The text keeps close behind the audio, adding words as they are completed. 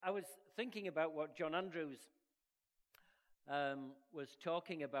was thinking about what John Andrews was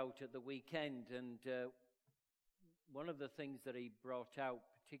talking about at the weekend, and one of the things that he brought out,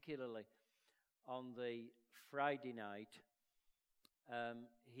 particularly on the Friday night,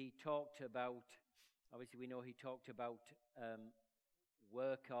 he talked about, obviously we know he talked about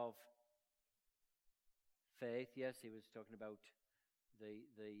work of faith. Yes, he was talking about the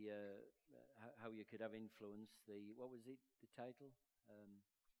how you could have influence. What was it? The title?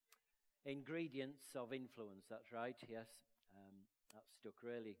 Ingredients of influence. That's right. Yes, that stuck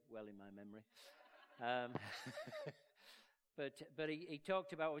really well in my memory. But he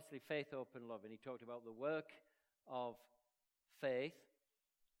talked about obviously faith, hope, and love, and he talked about the work of faith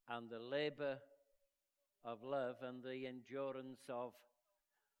and the labor of love and the endurance of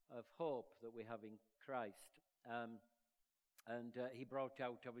hope that we have in Christ. And he brought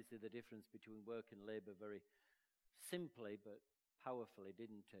out obviously the difference between work and labor very simply but powerfully,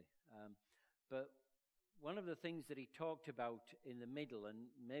 didn't he? But one of the things that he talked about in the middle, and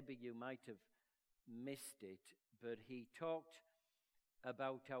maybe you might have missed it, but he talked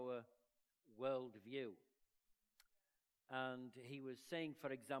about our worldview. And he was saying,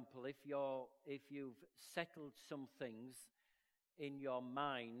 for example, if you've settled some things in your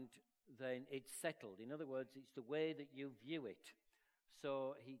mind, then it's settled. In other words, it's the way that you view it.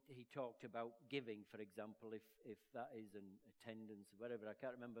 So he talked about giving, for example, if that is an attendance, whatever. I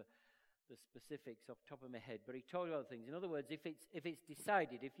can't remember the specifics off the top of my head, but he talked about things. In other words, if it's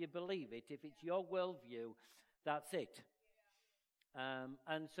decided, if you believe it, if it's your worldview, that's it.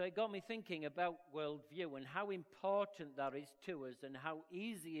 And so it got me thinking about worldview and how important that is to us and how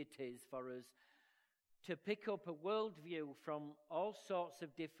easy it is for us to pick up a worldview from all sorts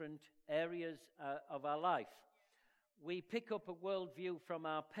of different areas of our life. We pick up a worldview from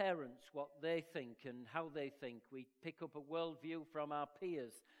our parents, what they think and how they think. We pick up a worldview from our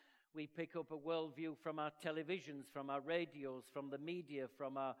peers. We pick up a worldview from our televisions, from our radios, from the media,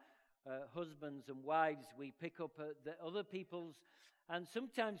 from our husbands and wives. We pick up the other people's, and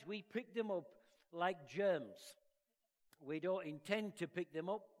sometimes we pick them up like germs. We don't intend to pick them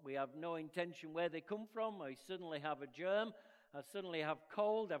up. We have no intention where they come from. I suddenly have a germ. I suddenly have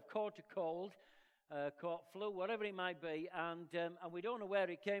cold. I've caught a cold, caught flu, whatever it might be, and we don't know where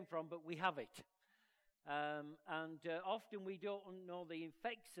it came from, but we have it. Often we don't know the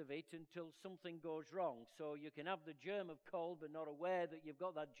effects of it until something goes wrong. So you can have the germ of cold but not aware that you've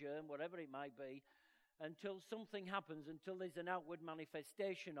got that germ, whatever it might be, until something happens, until there's an outward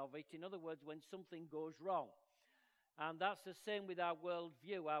manifestation of it. In other words, when something goes wrong. And that's the same with our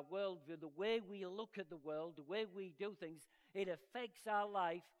worldview. Our worldview, the way we look at the world, the way we do things, it affects our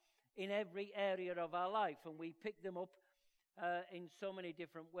life in every area of our life. And we pick them up in so many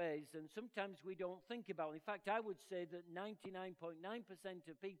different ways, and sometimes we don't think about it. In fact, I would say that 99.9%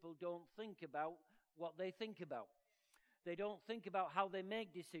 of people don't think about what they think about. They don't think about how they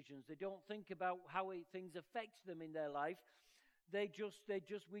make decisions. They don't think about how things affect them in their life. We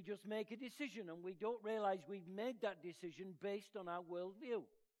just make a decision, and we don't realize we've made that decision based on our worldview.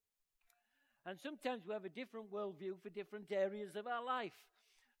 And sometimes we have a different worldview for different areas of our life.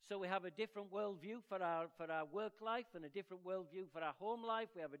 So we have a different worldview for our work life and a different worldview for our home life.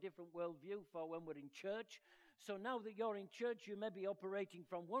 We have a different worldview for when we're in church. So now that you're in church, you may be operating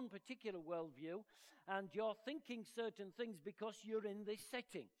from one particular worldview and you're thinking certain things because you're in this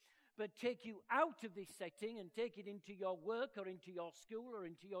setting. But take you out of this setting and take it into your work or into your school or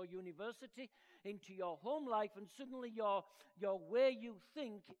into your university, into your home life, and suddenly your way you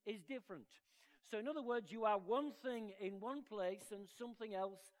think is different. So in other words, you are one thing in one place and something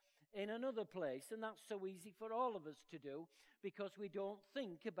else in another place. And that's so easy for all of us to do because we don't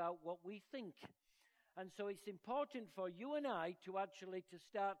think about what we think. And so it's important for you and I to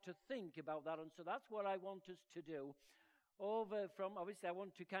start to think about that. And so that's what I want us to do. Obviously I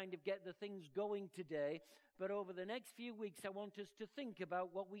want to kind of get the things going today, but over the next few weeks I want us to think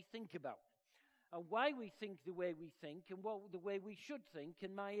about what we think about and why we think the way we think and the way we should think.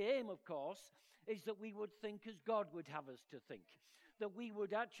 And my aim, of course, is that we would think as God would have us to think, that we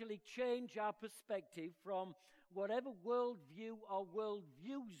would actually change our perspective from whatever worldview or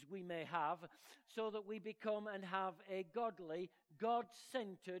worldviews we may have so that we become and have a godly,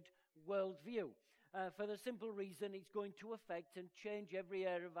 God-centered worldview. For the simple reason it's going to affect and change every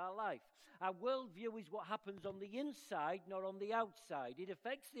area of our life. Our worldview is what happens on the inside, not on the outside. It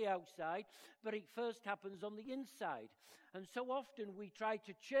affects the outside, but it first happens on the inside. And so often we try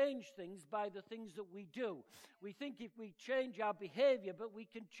to change things by the things that we do. We think if we change our behavior, but we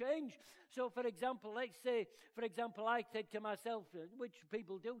can change. So for example, I said to myself, which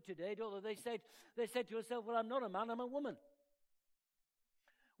people do today, don't they? They said to themselves, well, I'm not a man, I'm a woman.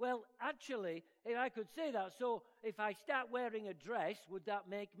 Well, actually, if I could say that, so if I start wearing a dress, would that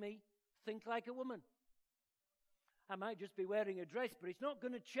make me think like a woman? I might just be wearing a dress, but it's not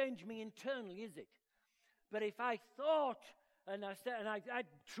going to change me internally, is it? But if I thought and I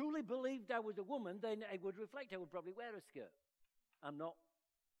truly believed I was a woman, then it would reflect. I would probably wear a skirt. I'm not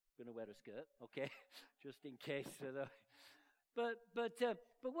going to wear a skirt, okay, just in case. But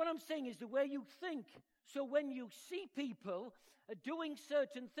what I'm saying is the way you think. So when you see people doing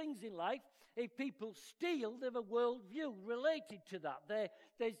certain things in life, if people steal, they have a worldview related to that.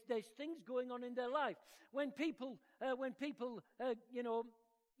 There's things going on in their life. When people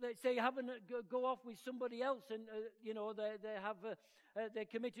let's say go off with somebody else and they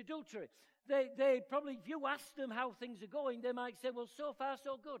commit adultery. They probably, if you ask them how things are going, they might say, well, so far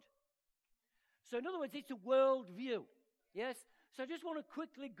so good. So in other words, it's a worldview. Yes? So I just want to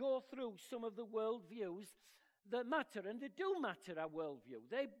quickly go through some of the worldviews that matter, and they do matter, our worldview.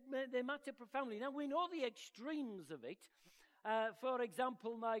 They matter profoundly. Now, we know the extremes of it. For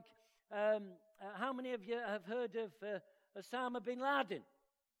example, like, how many of you have heard of Osama bin Laden?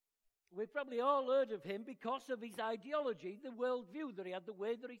 We've probably all heard of him because of his ideology, the worldview that he had, the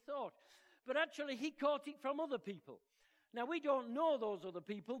way that he thought. But actually, he caught it from other people. Now, we don't know those other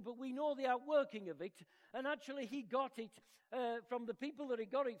people, but we know the outworking of it. And actually, he got it from the people that he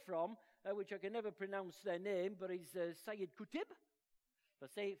got it from, which I can never pronounce their name, but is Sayyid Qutb. If I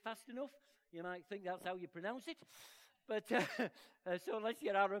say it fast enough, you might think that's how you pronounce it. But so unless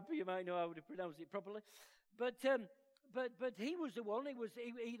you're Arab, you might know how to pronounce it properly. But he was the one.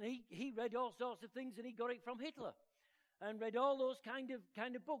 He read all sorts of things, and he got it from Hitler, and read all those kind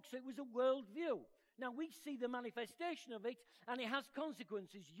of books. It was a worldview. Now we see the manifestation of it, and it has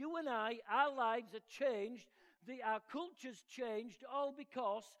consequences. You and I, our lives are changed. Our culture's changed, all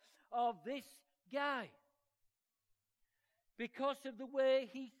because of this guy, because of the way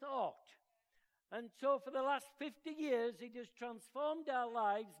he thought. And so for the last 50 years, it has transformed our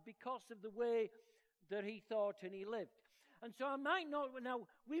lives because of the way that he thought and he lived. And so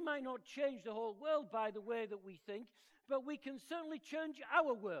we might not change the whole world by the way that we think, but we can certainly change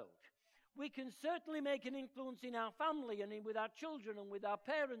our world. We can certainly make an influence in our family and with our children and with our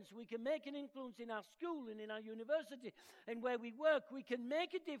parents. We can make an influence in our school and in our university and where we work. We can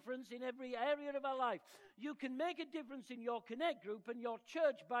make a difference in every area of our life. You can make a difference in your Connect group and your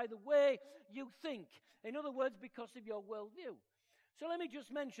church by the way you think. In other words, because of your worldview. So let me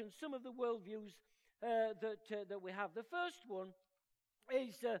just mention some of the worldviews that we have. The first one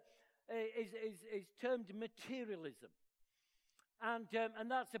is termed materialism. And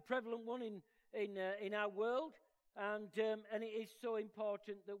that's a prevalent one in our world, and it is so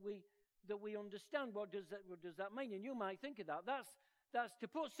important that we understand what does that mean. And you might think of that. That's to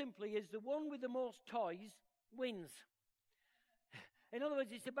put simply, is the one with the most toys wins. In other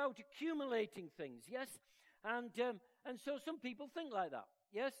words, it's about accumulating things. Yes, and so some people think like that.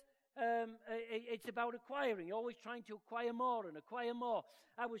 Yes. It's about acquiring, always trying to acquire more and acquire more.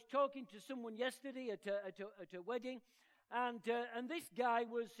 I was talking to someone yesterday at a wedding. And this guy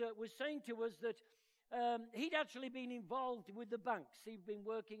was saying to us that he'd actually been involved with the banks. He'd been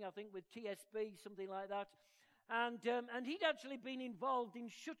working, I think, with TSB, something like that. And he'd actually been involved in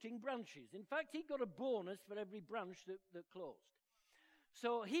shutting branches. In fact, he got a bonus for every branch that closed.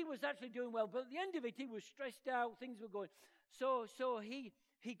 So he was actually doing well. But at the end of it, he was stressed out. Things were going. So he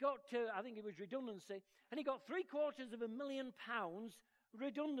got to, I think it was redundancy. And he got £750,000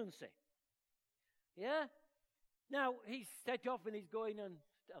 redundancy. Yeah? Now, he's set off and he's going and,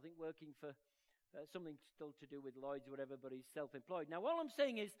 I think, working for something still to do with Lloyd's or whatever, but he's self-employed. Now, all I'm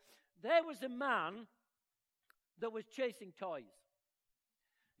saying is, there was a man that was chasing toys.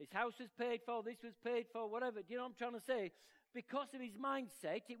 His house was paid for, this was paid for, whatever. Do you know what I'm trying to say? Because of his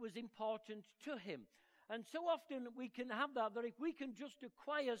mindset, it was important to him. And so often we can have that if we can just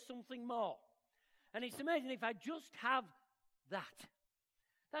acquire something more. And it's amazing if I just have that.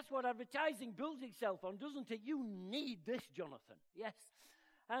 That's what advertising builds itself on, doesn't it? You need this, Jonathan. Yes.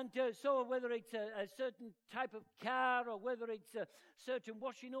 And so whether it's a certain type of car or whether it's a certain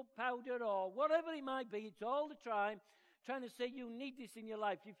washing up powder or whatever it might be, it's all the time trying to say you need this in your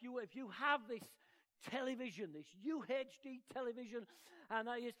life. If you have this television, this UHD television, and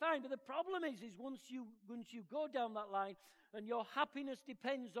that is fine. But the problem is once you go down that line and your happiness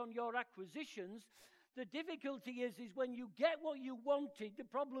depends on your acquisitions, the difficulty is when you get what you wanted, the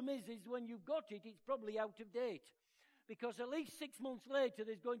problem is when you've got it, it's probably out of date. Because at least 6 months later,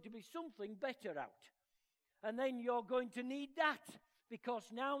 there's going to be something better out. And then you're going to need that. Because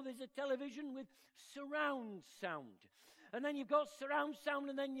now there's a television with surround sound. And then you've got surround sound,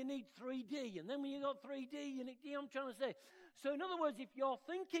 and then you need 3D. And then when you've got 3D, you know what I'm trying to say? So in other words, if your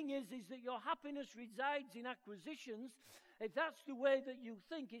thinking is that your happiness resides in acquisitions, if that's the way that you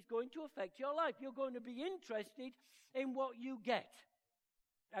think, it's going to affect your life. You're going to be interested in what you get.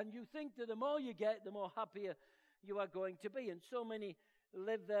 And you think that the more you get, the more happier you are going to be. And so many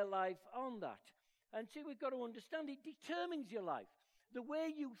live their life on that. And see, we've got to understand it determines your life. The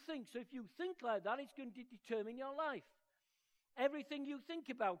way you think. So if you think like that, it's going to determine your life. Everything you think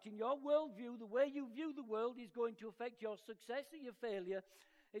about in your worldview, the way you view the world, is going to affect your success or your failure.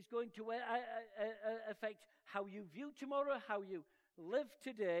 It's going to affect how you view tomorrow, how you live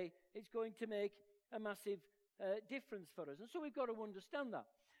today. It's going to make a massive difference for us. And so we've got to understand that.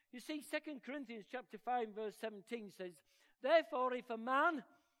 You see, 2 Corinthians chapter 5, verse 17 says, therefore, if a man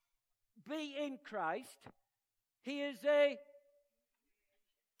be in Christ, he's a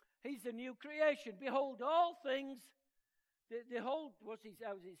new creation. Behold, all things, the old,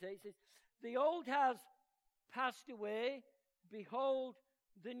 how does it say? It says, the old has passed away. Behold,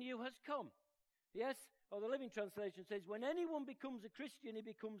 the new has come. Yes? Or the Living Translation says, when anyone becomes a Christian, he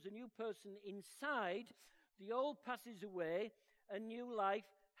becomes a new person inside. The old passes away, a new life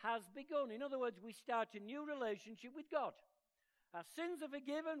has begun. In other words, we start a new relationship with God. Our sins are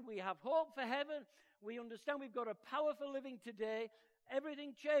forgiven. We have hope for heaven. We understand we've got a power for living today.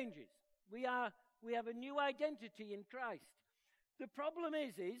 Everything changes. We have a new identity in Christ. The problem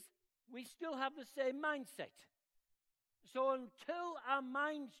is we still have the same mindset. So until our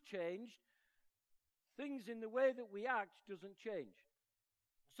minds change, things in the way that we act doesn't change.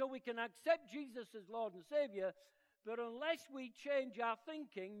 So we can accept Jesus as Lord and Savior, but unless we change our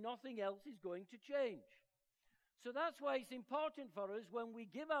thinking, nothing else is going to change. So that's why it's important for us when we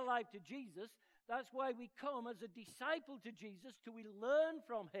give our life to Jesus. That's why we come as a disciple to Jesus, to learn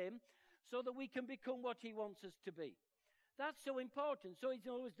from him so that we can become what he wants us to be. That's so important. So in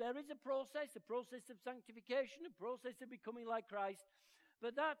other words, there is a process of sanctification, a process of becoming like Christ,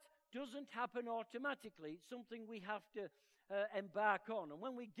 but that doesn't happen automatically. It's something we have to embark on. And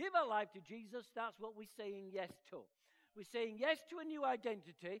when we give our life to Jesus, that's what we're saying yes to. We're saying yes to a new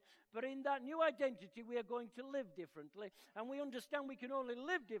identity, but in that new identity we are going to live differently, and we understand we can only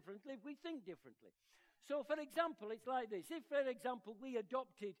live differently if we think differently. So, for example, it's like this. If, for example, we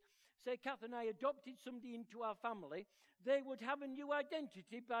adopted, say Kath and I adopted somebody into our family, they would have a new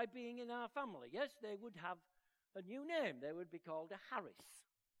identity by being in our family. Yes, they would have a new name. They would be called a Harris.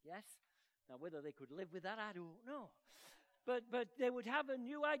 Yes? Now, whether they could live with that, I don't know. But they would have a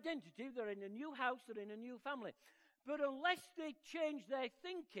new identity. They're in a new house. They're in a new family. But unless they change their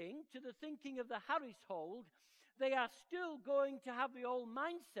thinking to the thinking of the Harris hold, they are still going to have the old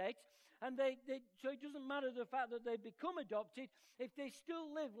mindset. And so it doesn't matter the fact that they become adopted if they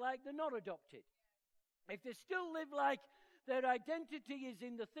still live like they're not adopted. If they still live like their identity is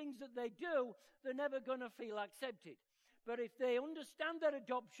in the things that they do, they're never going to feel accepted. But if they understand their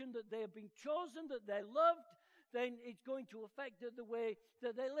adoption, that they have been chosen, that they're loved, then it's going to affect the way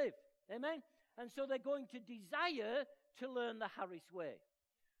that they live. Amen? And so they're going to desire to learn the Harris way.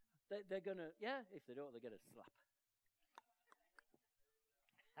 They're going to, if they don't, they get a slap.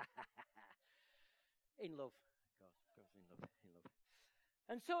 In love. Of course, in love.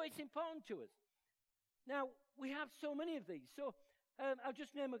 And so it's important to us. Now, we have so many of these. So I'll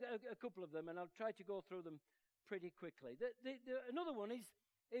just name a couple of them, and I'll try to go through them pretty quickly. Another one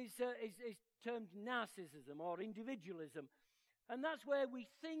is termed narcissism or individualism. And that's where we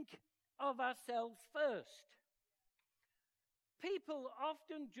think of ourselves first. People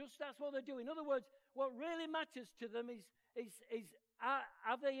often that's what they do. In other words, what really matters to them is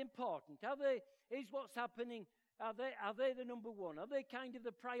are they important? Is what's happening, are they the number one? Are they kind of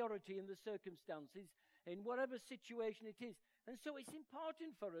the priority in the circumstances, in whatever situation it is? And so it's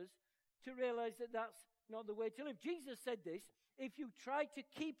important for us to realize that that's not the way to live. Jesus said this, if you try to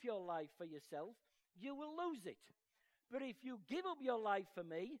keep your life for yourself, you will lose it. But if you give up your life for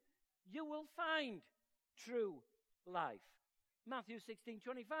me, you will find true life. Matthew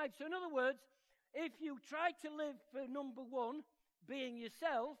 16:25. So in other words, if you try to live for number one, being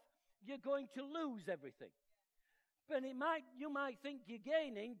yourself, you're going to lose everything. But you might think you're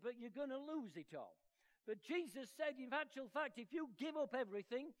gaining, but you're going to lose it all. But Jesus said, in actual fact, if you give up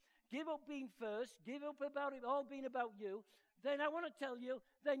everything, give up being first, give up about it all being about you, then I want to tell you,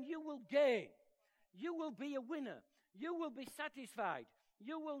 then you will gain. You will be a winner. You will be satisfied.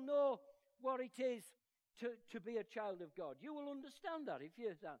 You will know what it is to be a child of God. You will understand that if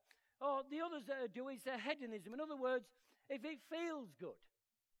you're that. Or the others that do is hedonism. In other words, if it feels good,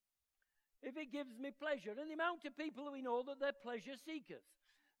 if it gives me pleasure. And the amount of people who we know that they're pleasure seekers.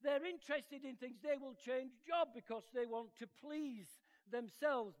 They're interested in things. They will change job because they want to please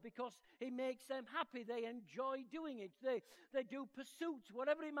themselves because it makes them happy. They enjoy doing it. They do pursuits,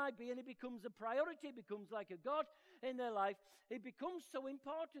 whatever it might be, and it becomes a priority. It becomes like a God in their life. It becomes so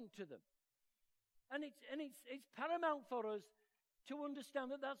important to them. And it's paramount for us to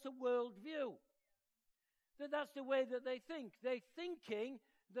understand that that's a worldview. That's the way that they think. They're thinking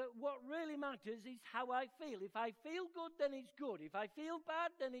that what really matters is how I feel. If I feel good, then it's good. If I feel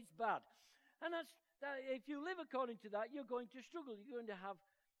bad, then it's bad. And if you live according to that, you're going to struggle. You're going to have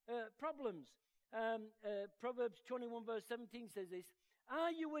problems. Proverbs 21 verse 17 says this,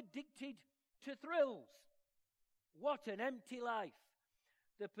 "Are you addicted to thrills? What an empty life.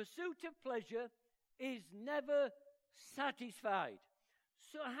 The pursuit of pleasure is never satisfied."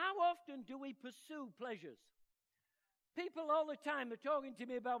 So how often do we pursue pleasures? People all the time are talking to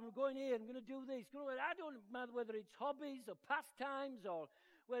me about, I'm going here, I'm going to do this. I don't matter whether it's hobbies or pastimes or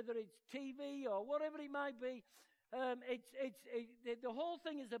whether it's TV or whatever it might be. The whole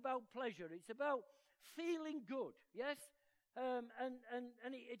thing is about pleasure. It's about feeling good, yes? And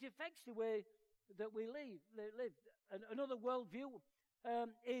it affects the way that we live. Another worldview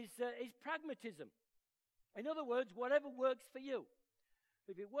is pragmatism. In other words, whatever works for you.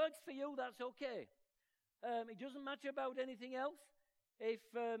 If it works for you, that's okay. It doesn't matter about anything else. If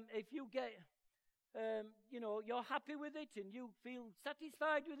you get, you're happy with it and you feel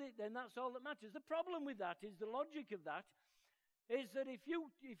satisfied with it, then that's all that matters. The problem with that is the logic of that is that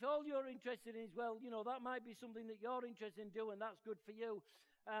if all you're interested in is, that might be something that you're interested in doing, that's good for you,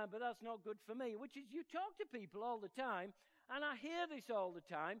 but that's not good for me. Which is, you talk to people all the time, and I hear this all the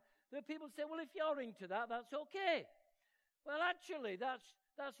time, that people say, well, if you're into that, that's okay. Well, actually,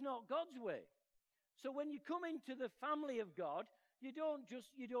 that's not God's way. So when you come into the family of God, you don't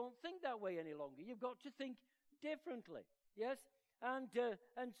think that way any longer. You've got to think differently. Yes? And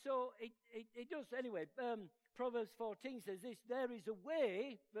so it does. Anyway, Proverbs 14 says this, there is a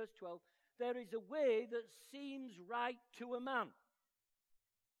way, verse 12, there is a way that seems right to a man.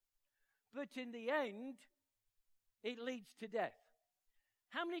 But in the end, it leads to death.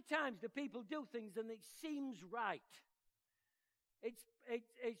 How many times do people do things and it seems right? It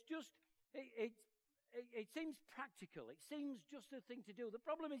seems practical. It seems just a thing to do. The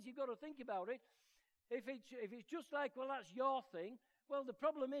problem is you've got to think about it. If it's just like, well, that's your thing. Well, the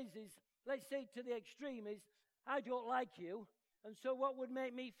problem is let's say to the extreme is, I don't like you, and so what would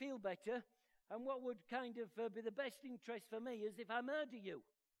make me feel better, and what would kind of be the best interest for me is if I murder you.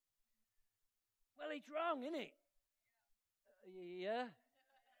 Well, it's wrong, isn't it? Yeah.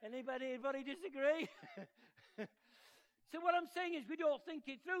 Anybody disagree? So what I'm saying is we don't think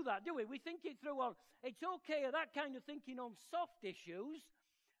it through that, do we? We think it through on, it's okay, that kind of thinking on soft issues,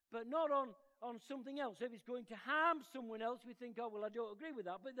 but not on something else. If it's going to harm someone else, we think, oh, well, I don't agree with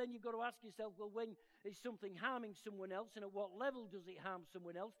that. But then you've got to ask yourself, well, when is something harming someone else, and at what level does it harm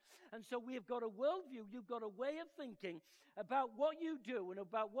someone else? And so we've got a worldview, you've got a way of thinking about what you do and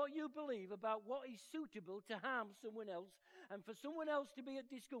about what you believe, about what is suitable to harm someone else, and for someone else to be at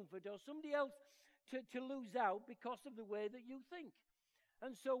discomfort, or somebody else to lose out because of the way that you think.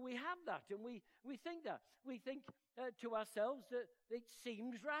 And so we have that, and we think that. We think to ourselves that it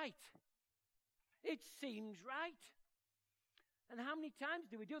seems right. It seems right. And how many times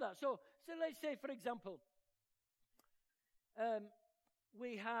do we do that? So let's say, for example,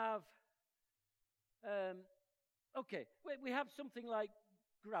 we have, we have something like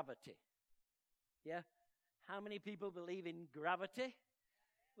gravity. Yeah? How many people believe in gravity?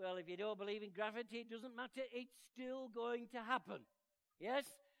 Well, if you don't believe in gravity, it doesn't matter. It's still going to happen. Yes?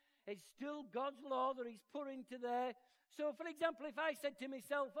 It's still God's law that He's put into there. So, for example, if I said to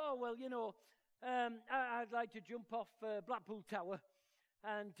myself, oh, well, I'd like to jump off Blackpool Tower,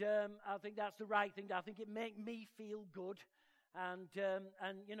 and I think that's the right thing. I think it make me feel good, and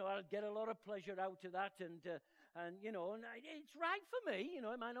I'll get a lot of pleasure out of that, and it's right for me.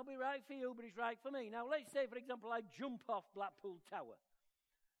 It might not be right for you, but it's right for me. Now, let's say, for example, I jump off Blackpool Tower.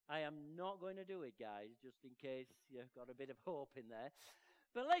 I am not going to do it, guys, just in case you've got a bit of hope in there.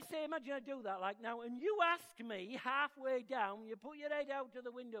 But let's say, imagine I do that like now, and you ask me halfway down, you put your head out to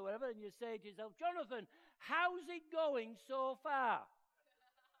the window, whatever, and you say to yourself, Jonathan, how's it going so far?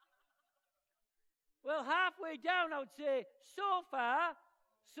 Well, halfway down, I would say, so far,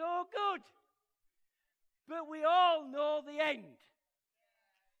 so good. But we all know the end.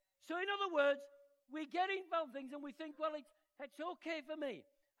 So in other words, we get involved in things and we think, well, it's okay for me.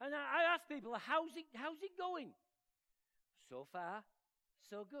 And I ask people, how's it going? So far,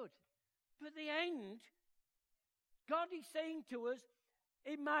 so good. But the end, God is saying to us,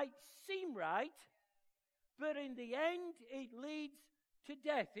 it might seem right, but in the end, it leads to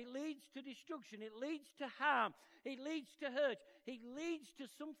death. It leads to destruction. It leads to harm. It leads to hurt. It leads to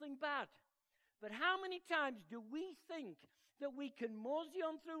something bad. But how many times do we think that we can mosey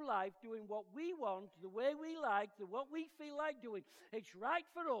on through life doing what we want, the way we like, what we feel like doing? It's right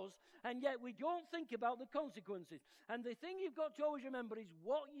for us, and yet we don't think about the consequences. And the thing you've got to always remember is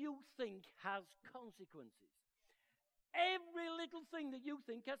what you think has consequences. Every little thing that you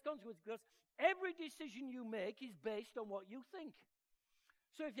think has consequences, because every decision you make is based on what you think.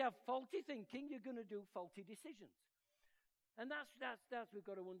 So if you have faulty thinking, you're going to do faulty decisions. And that's we've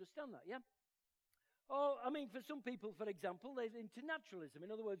got to understand that, yeah? Oh, I mean, for some people, for example, they're into naturalism.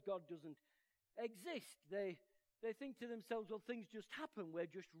 In other words, God doesn't exist. They think to themselves, well, things just happen.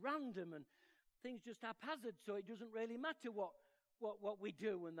 We're just random and things just haphazard, so it doesn't really matter what we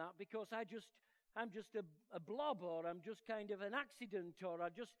do and that, because I'm just a blob, or I'm just kind of an accident, or I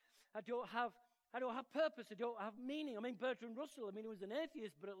don't have purpose, I don't have meaning. I mean, Bertrand Russell, he was an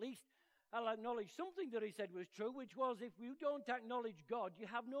atheist, but at least I'll acknowledge something that he said was true, which was, if you don't acknowledge God, you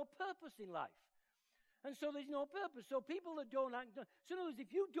have no purpose in life. And so there's no purpose. So people that don't act... So in other words,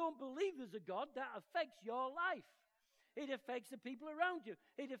 if you don't believe there's a God, that affects your life. It affects the people around you.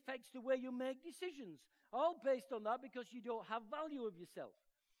 It affects the way you make decisions. All based on that, because you don't have value of yourself.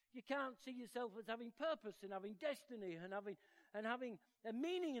 You can't see yourself as having purpose and having destiny and having a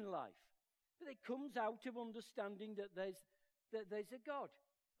meaning in life. But it comes out of understanding that there's a God.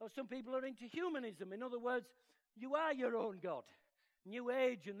 Or some people are into humanism. In other words, you are your own God. New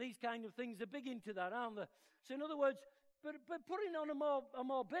Age and these kind of things are big into that, aren't they? So in other words, but putting on a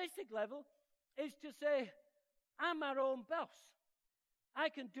more basic level is to say, I'm my own boss. I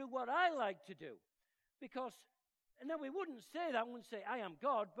can do what I like to do. Because, now we wouldn't say that, we wouldn't say I am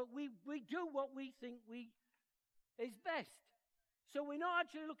God, but we do what we think is best. So we're not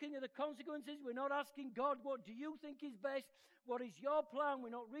actually looking at the consequences. We're not asking God, what do you think is best? What is your plan? We're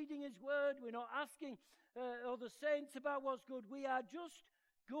not reading his word. We're not asking other saints about what's good. We are just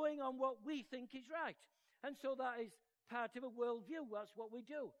going on what we think is right. And so that is part of a worldview. That's what we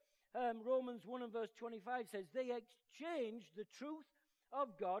do. Romans 1 and verse 25 says, they exchanged the truth of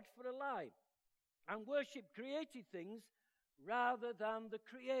God for a lie and worship created things rather than the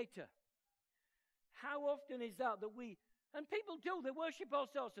Creator. How often is that we... And people do. They worship all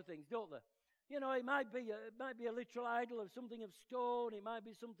sorts of things, don't they? You know, it might be a literal idol of something of stone. It might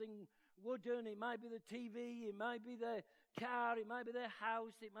be something wooden. It might be the TV. It might be their car. It might be their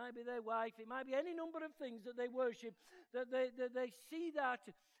house. It might be their wife. It might be any number of things that they worship, that they see that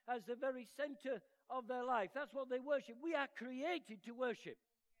as the very center of their life. That's what they worship. We are created to worship.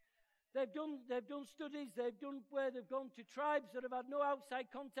 They've done studies. They've done where they've gone to tribes that have had no outside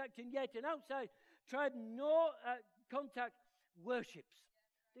contact, and yet an outside tribe, no contact, worships.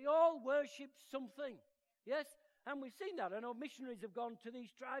 They all worship something. Yes? And we've seen that. I know missionaries have gone to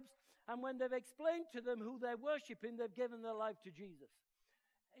these tribes, and when they've explained to them who they're worshiping, they've given their life to Jesus.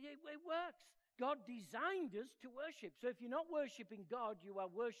 It works. God designed us to worship. So if you're not worshiping God, you are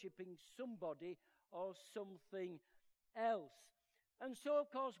worshiping somebody or something else. And so, of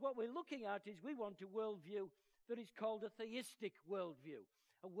course, what we're looking at is we want a worldview that is called a theistic worldview.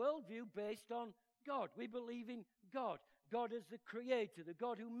 A worldview based on God. We believe in God. God as the creator, the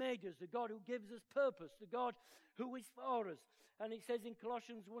God who made us, the God who gives us purpose, the God who is for us. And it says in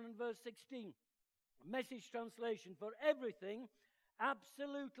Colossians 1 and verse 16, Message translation, for everything,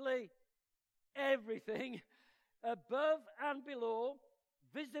 absolutely everything, above and below,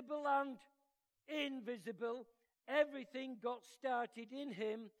 visible and invisible, everything got started in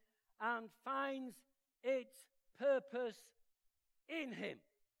him and finds its purpose in him.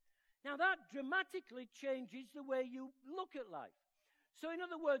 Now that dramatically changes the way you look at life. So in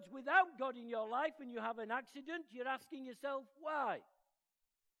other words, without God in your life and you have an accident, you're asking yourself, why?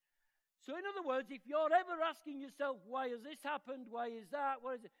 So in other words, if you're ever asking yourself, why has this happened? Why is that?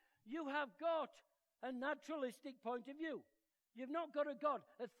 What is it? You have got a naturalistic point of view. You've not got a God.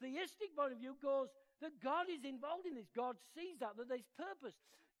 A theistic point of view goes that God is involved in this. God sees that there's purpose.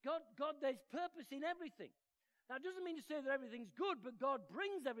 God, there's purpose in everything. Now, it doesn't mean to say that everything's good, but God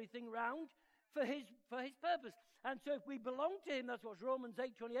brings everything round for his purpose. And so if we belong to him, that's what Romans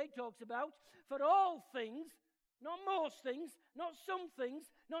 8:28 talks about. For all things, not most things, not some things,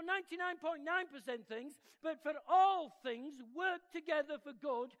 not 99.9% things, but for all things work together for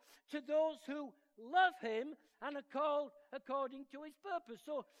good to those who love him and are called according to his purpose.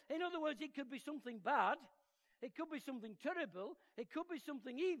 So, in other words, it could be something bad. It could be something terrible. It could be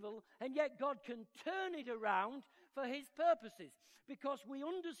something evil. And yet God can turn it around for his purposes because we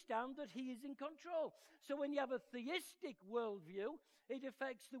understand that he is in control. So when you have a theistic worldview, it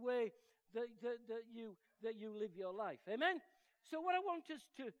affects the way that you live your life. Amen? So what I want us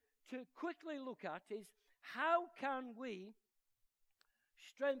to quickly look at is how can we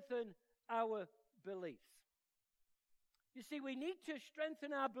strengthen our beliefs? You see, we need to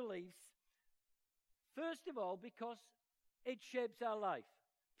strengthen our beliefs, first of all, because it shapes our life.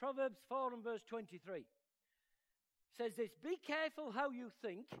 Proverbs 4 and verse 23 says this, be careful how you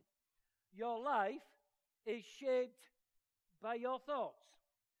think. Your life is shaped by your thoughts.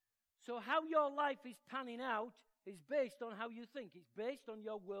 So how your life is panning out is based on how you think. It's based on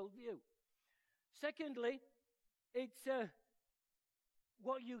your worldview. Secondly, it's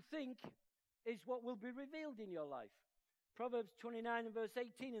what you think is what will be revealed in your life. Proverbs 29 and verse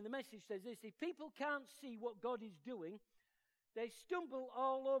 18 in the Message says this, if people can't see what God is doing, they stumble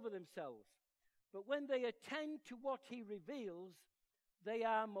all over themselves. But when they attend to what he reveals, they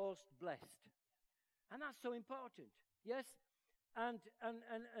are most blessed. And that's so important. Yes? And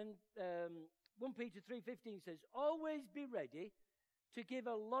 1 Peter 3:15 says, always be ready to give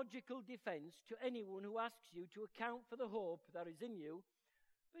a logical defense to anyone who asks you to account for the hope that is in you,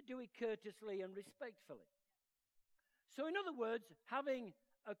 but do it courteously and respectfully. So in other words, having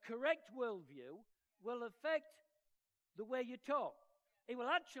a correct worldview will affect the way you talk. It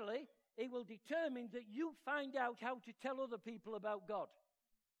will determine that you find out how to tell other people about God.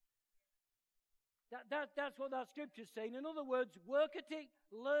 That's what that scripture's saying. In other words, work at it,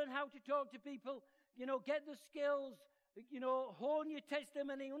 learn how to talk to people, get the skills, hone your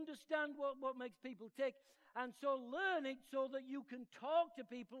testimony, understand what makes people tick. And so learn it so that you can talk to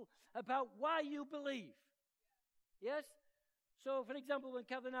people about why you believe. Yes? So, for example, when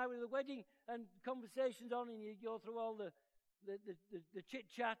Kath and I were at the wedding and conversations on and you go through all the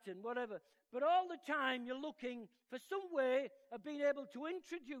chit-chat and whatever, but all the time you're looking for some way of being able to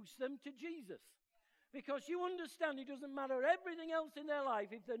introduce them to Jesus. Because you understand it doesn't matter everything else in their life.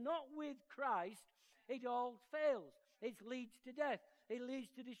 If they're not with Christ, it all fails. It leads to death. It leads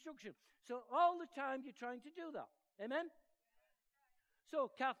to destruction. So all the time you're trying to do that. Amen? So,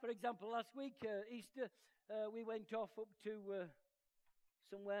 Kath, for example, last week, Easter, we went off up to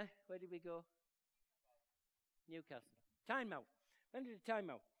somewhere. Where did we go? Newcastle. Tynemouth. Went to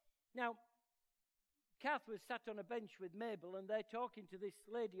Tynemouth. Now, Kath was sat on a bench with Mabel, and they're talking to this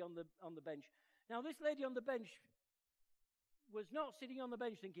lady on the bench. Now, this lady on the bench was not sitting on the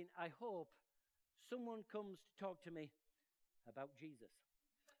bench thinking, I hope someone comes to talk to me about Jesus.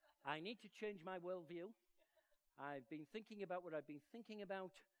 I need to change my worldview. I've been thinking about what I've been thinking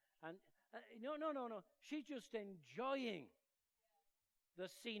about. And no. She's just enjoying the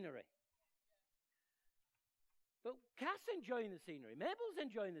scenery. But Kath's enjoying the scenery. Mabel's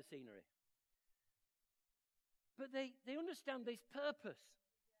enjoying the scenery. But they understand this purpose.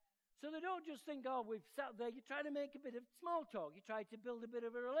 So they don't just think, we've sat there. You try to make a bit of small talk. You try to build a bit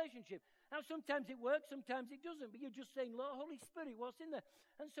of a relationship. Now, sometimes it works, sometimes it doesn't. But you're just saying, Lord, Holy Spirit, what's in there?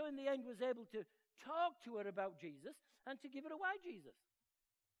 And so in the end was able to talk to her about Jesus and to give her a why Jesus.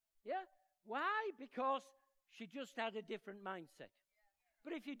 Yeah? Why? Because she just had a different mindset.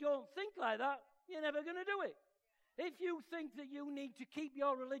 But if you don't think like that, you're never going to do it. If you think that you need to keep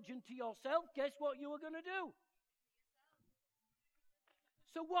your religion to yourself, guess what you are going to do?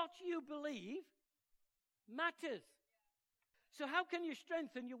 So what you believe matters. So how can you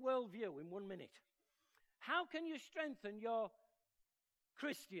strengthen your worldview in 1 minute? How can you strengthen your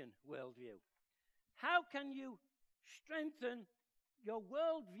Christian worldview? How can you strengthen your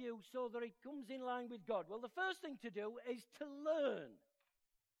worldview so that it comes in line with God? Well, the first thing to do is to learn.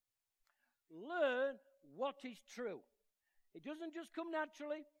 Learn what is true. It doesn't just come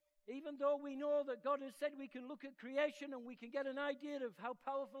naturally. Even though we know that God has said we can look at creation and we can get an idea of how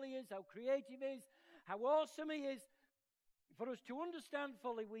powerful he is, how creative he is, how awesome he is, for us to understand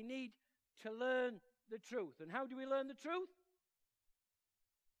fully, we need to learn the truth. And how do we learn the truth?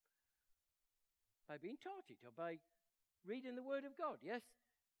 By being taught it, or by reading the Word of God, yes?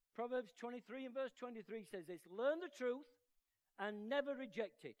 Proverbs 23 and verse 23 says this, learn the truth and never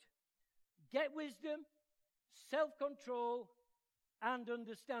reject it. Get wisdom, self-control, and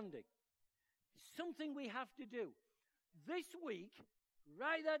understanding. It's something we have to do. This week,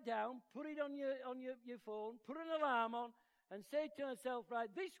 write that down, put it on your phone, put an alarm on, and say to yourself, right,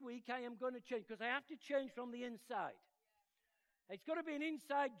 this week I am going to change, because I have to change from the inside. It's got to be an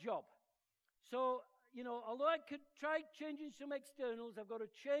inside job. So, although I could try changing some externals, I've got to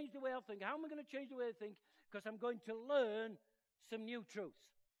change the way I think. How am I going to change the way I think? Because I'm going to learn some new truths.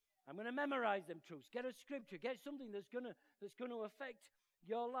 I'm going to memorize them truths. Get a scripture. Get something that's going to affect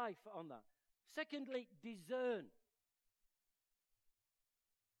your life on that. Secondly, discern.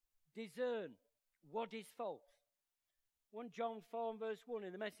 Discern what is false. 1 John 4 and verse 1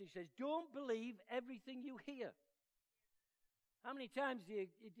 in the Message says, don't believe everything you hear. How many times do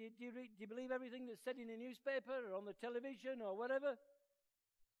you believe everything that's said in the newspaper or on the television or whatever?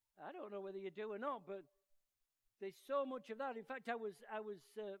 I don't know whether you do or not, but there's so much of that. In fact, I was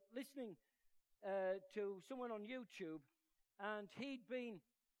listening to someone on YouTube, and he'd been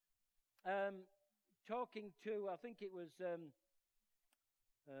talking to, I think it was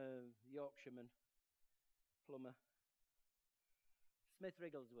Yorkshireman, plumber, Smith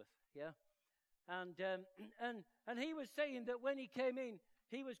Wigglesworth, yeah? And he was saying that when he came in,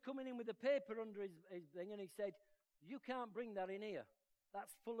 he was coming in with a paper under his thing, and he said, "You can't bring that in here.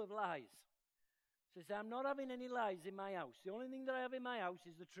 That's full of lies." So he said, "I'm not having any lies in my house. The only thing that I have in my house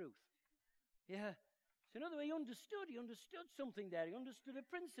is the truth." Yeah. So in other words, he understood something there. He understood a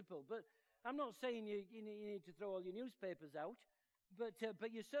principle. But I'm not saying you need to throw all your newspapers out,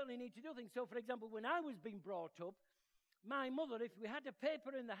 but you certainly need to do things. So, for example, when I was being brought up, my mother, if we had a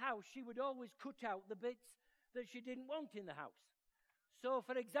paper in the house, she would always cut out the bits that she didn't want in the house. So,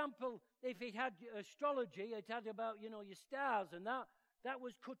 for example, if it had astrology, it had about, your stars and that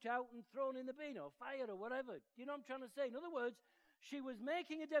was cut out and thrown in the bin or fire or whatever. Do you know what I'm trying to say? In other words, she was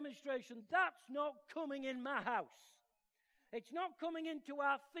making a demonstration. That's not coming in my house. It's not coming into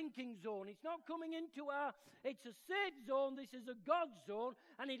our thinking zone. It's not coming into it's a safe zone. This is a God zone,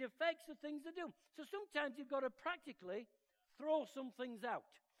 and it affects the things they do. So sometimes you've got to practically throw some things out.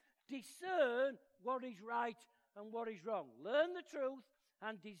 Discern what is right and what is wrong. Learn the truth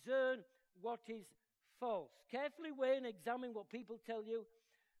and discern what is false. Carefully weigh and examine what people tell you,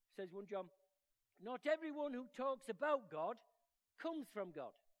 says 1 John. Not everyone who talks about God comes from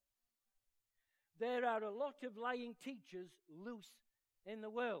God. There are a lot of lying teachers loose in the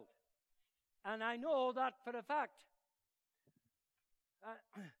world. And I know that for a fact.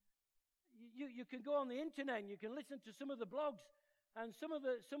 You can go on the internet and you can listen to some of the blogs and some of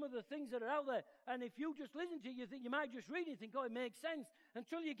the things that are out there. And if you just listen to it, you think you might just read it and think, oh, it makes sense,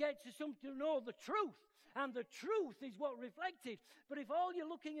 until you get to something to know the truth. And the truth is what reflects it. But if all you're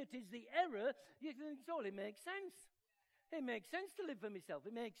looking at is the error, you think, oh, it makes sense. It makes sense to live for myself.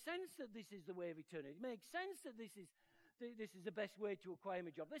 It makes sense that this is the way of eternity. It makes sense that this is the best way to acquire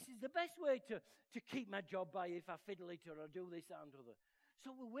my job. This is the best way to keep my job by if I fiddle it or I do this and other.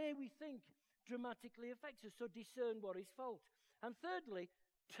 So the way we think dramatically affects us. So discern what is false. And thirdly,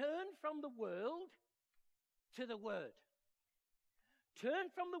 turn from the world to the Word. Turn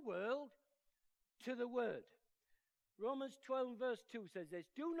from the world to the Word. Romans 12 verse 2 says this,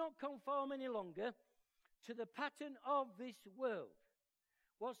 do not conform any longer to the pattern of this world.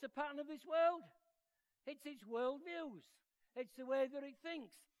 What's the pattern of this world? It's its worldviews. It's the way that it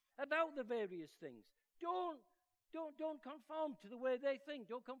thinks about the various things. Don't conform to the way they think.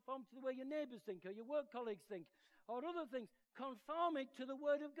 Don't conform to the way your neighbors think or your work colleagues think or other things. Conform it to the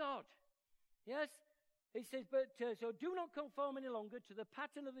Word of God. Yes? He says, so do not conform any longer to the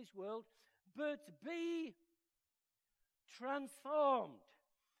pattern of this world, but be transformed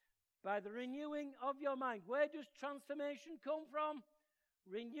by the renewing of your mind. Where does transformation come from?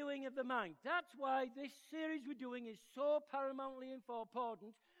 Renewing of the mind. That's why this series we're doing is so paramountly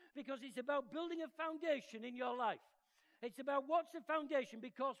important, because it's about building a foundation in your life. It's about what's the foundation,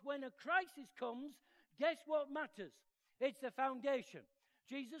 because when a crisis comes, guess what matters? It's the foundation.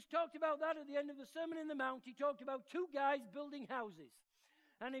 Jesus talked about that at the end of the Sermon on the Mount. He talked about two guys building houses.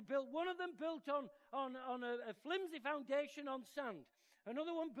 And one of them built on a flimsy foundation on sand.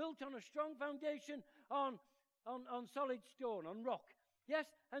 Another one built on a strong foundation on solid stone, on rock. Yes,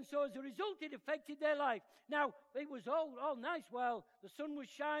 and so as a result, it affected their life. Now, it was all nice while the sun was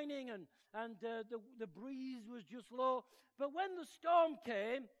shining and the breeze was just low. But when the storm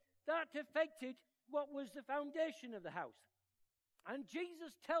came, that affected what was the foundation of the house. And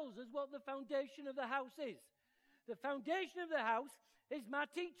Jesus tells us what the foundation of the house is. The foundation of the house is my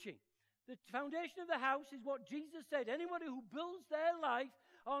teaching. The foundation of the house is what Jesus said. Anybody who builds their life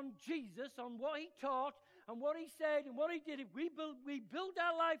on Jesus, on what he taught, and what he said, and what he did, if we build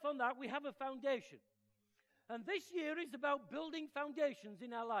our life on that, we have a foundation. And this year is about building foundations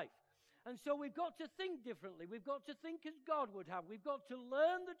in our life. And so we've got to think differently. We've got to think as God would have. We've got to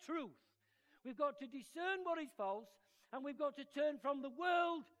learn the truth. We've got to discern what is false, and we've got to turn from the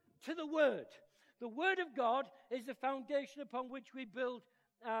world to the Word. The Word of God is the foundation upon which we build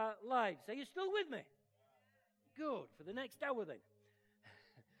our lives. Are you still with me? Good. For the next hour then.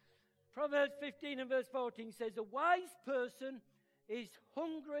 Proverbs 15 and verse 14 says, a wise person is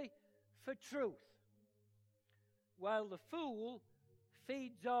hungry for truth, while the fool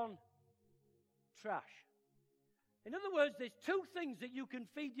feeds on trash. In other words, there's two things that you can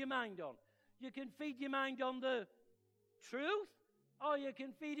feed your mind on. You can feed your mind on the truth, or you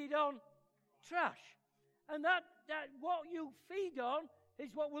can feed it on trash. And that what you feed on is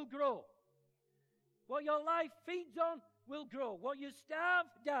what will grow. What your life feeds on will grow. What you starve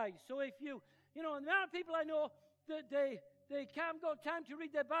dies. So if you know, and there are people I know that they haven't got time to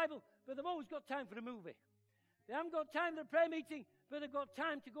read their Bible, but they've always got time for a movie. They haven't got time for a prayer meeting, but they've got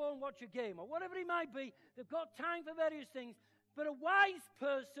time to go and watch a game or whatever it might be. They've got time for various things. But a wise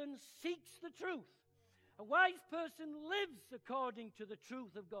person seeks the truth. A wise person lives according to the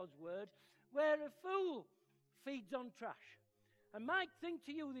truth of God's word, where a fool feeds on trash. And my thing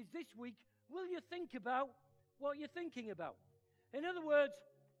to you is this week, will you think about what you're thinking about? In other words,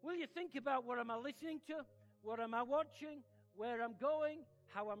 will you think about what am I listening to? What am I watching? Where I'm going?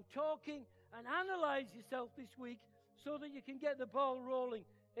 How I'm talking? And analyze yourself this week so that you can get the ball rolling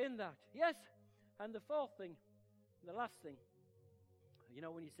in that. Yes? And the fourth thing, the last thing, you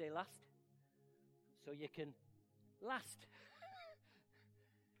know when you say last? So you can last,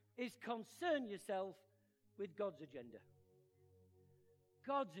 is concern yourself with God's agenda.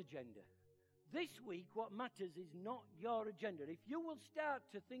 God's agenda. This week, what matters is not your agenda. If you will start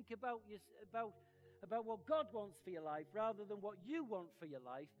to think about what God wants for your life rather than what you want for your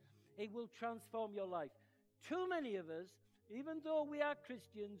life, it will transform your life. Too many of us, even though we are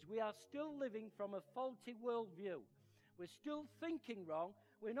Christians, we are still living from a faulty worldview. We're still thinking wrong.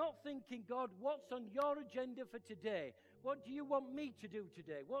 We're not thinking, God, what's on your agenda for today? What do you want me to do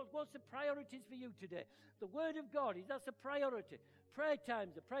today? What's the priorities for you today? The Word of God, that's a priority. Prayer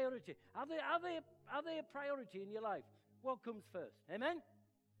time's a priority. Are they a priority in your life? What comes first? Amen?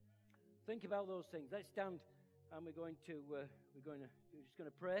 Think about those things. Let's stand, and we're just going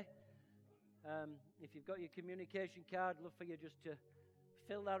to pray. If you've got your communication card, I'd love for you just to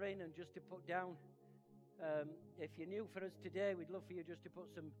fill that in and just to put down. If you're new for us today, we'd love for you just to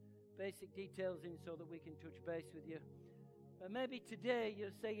put some basic details in so that we can touch base with you. Maybe today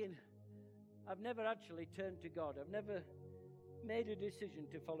you're saying, I've never actually turned to God. I've never made a decision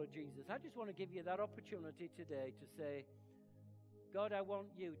to follow Jesus. I just want to give you that opportunity today to say, God, I want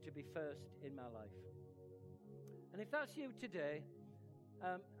you to be first in my life. And if that's you today,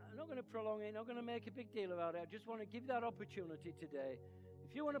 I'm not going to prolong it, I'm not going to make a big deal about it. I just want to give that opportunity today.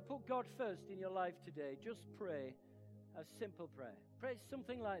 If you want to put God first in your life today, just pray a simple prayer. Pray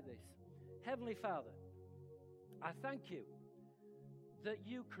something like this. Heavenly Father, I thank you that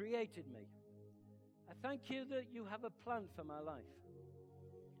you created me. I thank you that you have a plan for my life.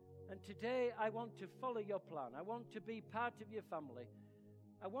 And today I want to follow your plan. I want to be part of your family.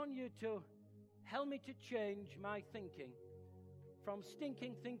 I want you to help me to change my thinking from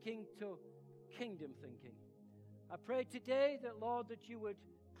stinking thinking to kingdom thinking. I pray today that, Lord, that you would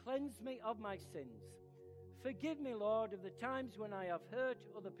cleanse me of my sins. Forgive me, Lord, of the times when I have hurt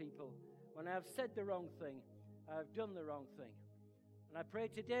other people, when I have said the wrong thing, I have done the wrong thing. And I pray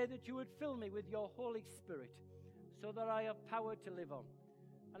today that you would fill me with your Holy Spirit so that I have power to live on.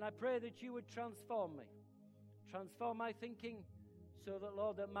 And I pray that you would transform me, transform my thinking so that,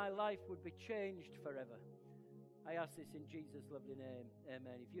 Lord, that my life would be changed forever. I ask this in Jesus' lovely name.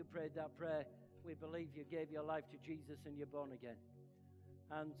 Amen. If you prayed that prayer, we believe you gave your life to Jesus and you're born again.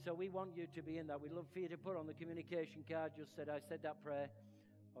 And so we want you to be in that. We'd love for you to put on the communication card, just said, I said that prayer.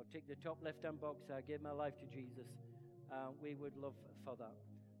 Or tick the top left-hand box, I gave my life to Jesus. We would love for that.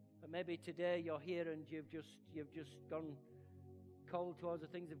 But maybe today you're here and you've just gone cold towards the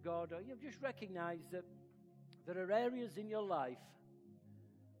things of God, or you've just recognized that there are areas in your life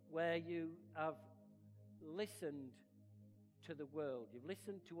where you have listened to the world. You've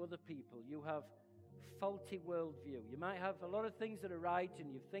listened to other people. You have faulty worldview. You might have a lot of things that are right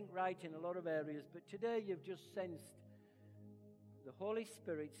and you think right in a lot of areas, but today you've just sensed the Holy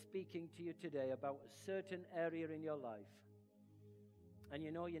Spirit speaking to you today about a certain area in your life. And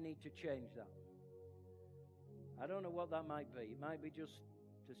you know you need to change that. I don't know what that might be. It might be just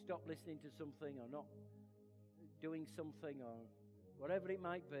to stop listening to something or not doing something or whatever it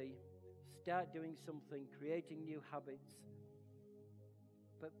might be. Start doing something, creating new habits.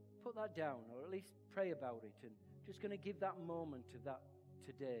 But put that down, or at least pray about it. And just going to give that moment of that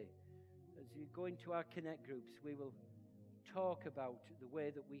today. As you go into our Connect groups, we will talk about the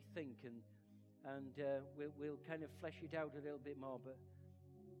way that we think, and we'll kind of flesh it out a little bit more. But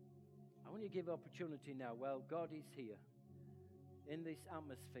I want you to give opportunity now. Well, God is here in this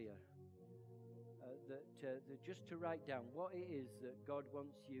atmosphere. That just to write down what it is that God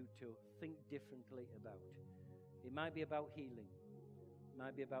wants you to think differently about. It might be about healing. It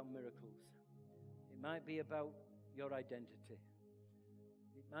might be about miracles. It might be about your identity.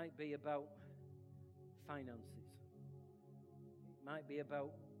 It might be about finances. It might be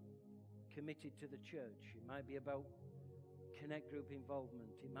about committed to the church. It might be about connect group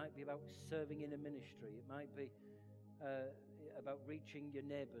involvement. It might be about serving in a ministry. It might be about reaching your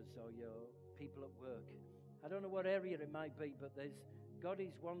neighbors or your people at work. I don't know what area it might be, but God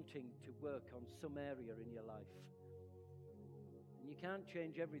is wanting to work on some area in your life. And you can't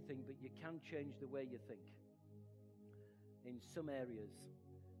change everything, but you can change the way you think in some areas.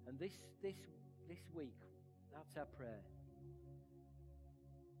 And this week, that's our prayer,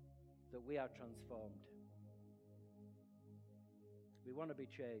 that we are transformed. We want to be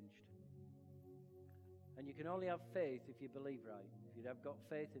changed. And you can only have faith if you believe right. If you have got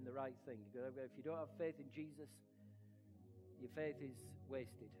faith in the right thing. If you don't have faith in Jesus, your faith is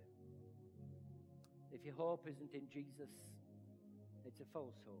wasted. If your hope isn't in Jesus, it's a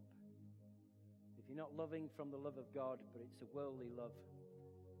false hope. If you're not loving from the love of God, but it's a worldly love,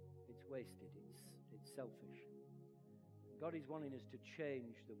 it's wasted. It's selfish. God is wanting us to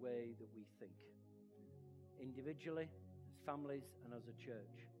change the way that we think, individually, as families, and as a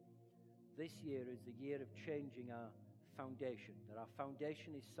church. This year is the year of changing our foundation, that our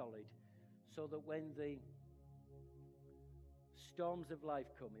foundation is solid, so that when the storms of life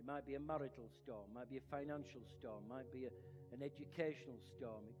come, it might be a marital storm, might be a financial storm, might be an educational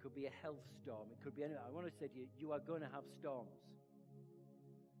storm, it could be a health storm, it could be anything. I want to say to you, you are going to have storms.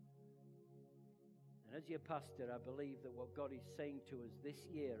 And as your pastor, I believe that what God is saying to us this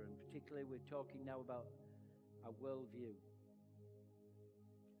year, and particularly we're talking now about our worldview,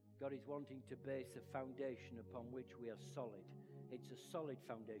 God is wanting to base a foundation upon which we are solid. It's a solid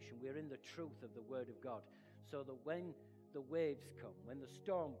foundation. We're in the truth of the Word of God. So that when the waves come, when the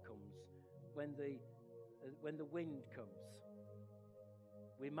storm comes, when the wind comes,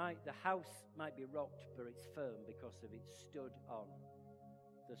 the house might be rocked, but it's firm because of it stood on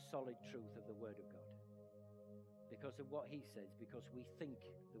the solid truth of the Word of God. Because of what He says, because we think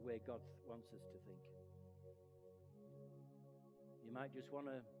the way God wants us to think. You might just want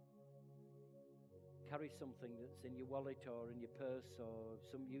to carry something that's in your wallet or in your purse, or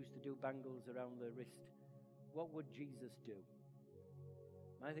some used to do bangles around the wrist. What would Jesus do?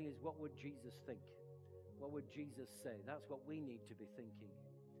 My thing is, what would Jesus think? What would Jesus say? That's what we need to be thinking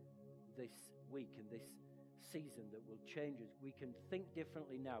this week and this season that will change us. We can think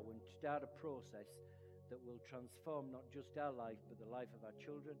differently now and start a process that will transform not just our life, but the life of our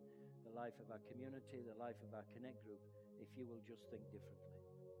children, the life of our community, the life of our Connect group, if you will just think differently.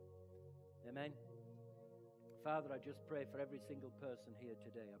 Amen. Father, I just pray for every single person here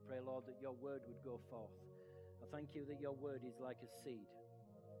today. I pray, Lord, that your word would go forth. I thank you that your word is like a seed.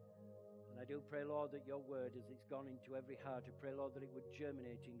 And I do pray, Lord, that your word, as it's gone into every heart, I pray, Lord, that it would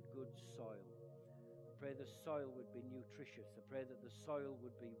germinate in good soil. I pray the soil would be nutritious. I pray that the soil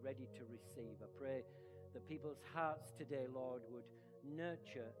would be ready to receive. I pray that people's hearts today, Lord, would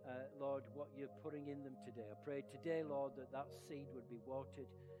nurture, Lord, what you're putting in them today. I pray today, Lord, that seed would be watered,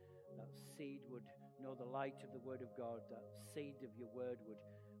 that seed would know the light of the Word of God, that seed of your word would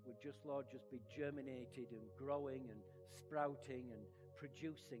just, Lord, just be germinated and growing and sprouting and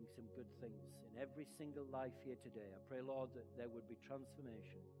producing some good things in every single life here today. I pray, Lord, that there would be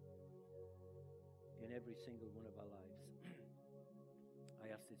transformation in every single one of our lives. I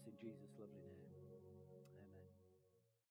ask this in Jesus' lovely name.